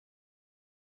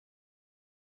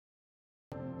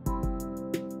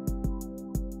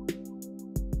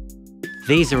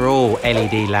These are all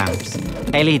LED lamps.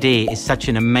 LED is such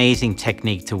an amazing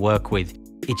technique to work with.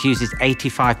 It uses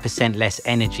 85% less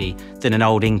energy than an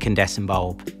old incandescent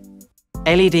bulb.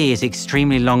 LED is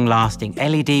extremely long-lasting.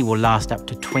 LED will last up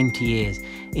to 20 years.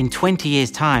 In 20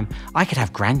 years' time, I could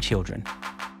have grandchildren.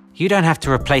 You don't have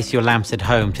to replace your lamps at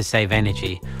home to save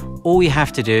energy. All you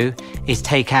have to do is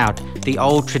take out the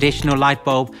old traditional light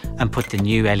bulb and put the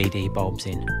new LED bulbs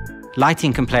in.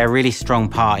 Lighting can play a really strong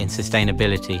part in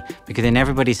sustainability because in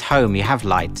everybody's home you have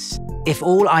lights. If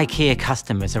all IKEA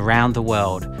customers around the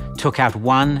world took out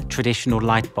one traditional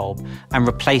light bulb and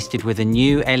replaced it with a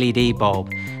new LED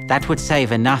bulb, that would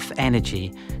save enough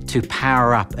energy to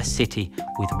power up a city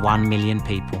with 1 million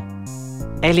people.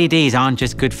 LEDs aren't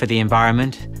just good for the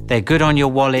environment, they're good on your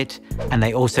wallet, and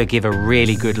they also give a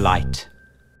really good light.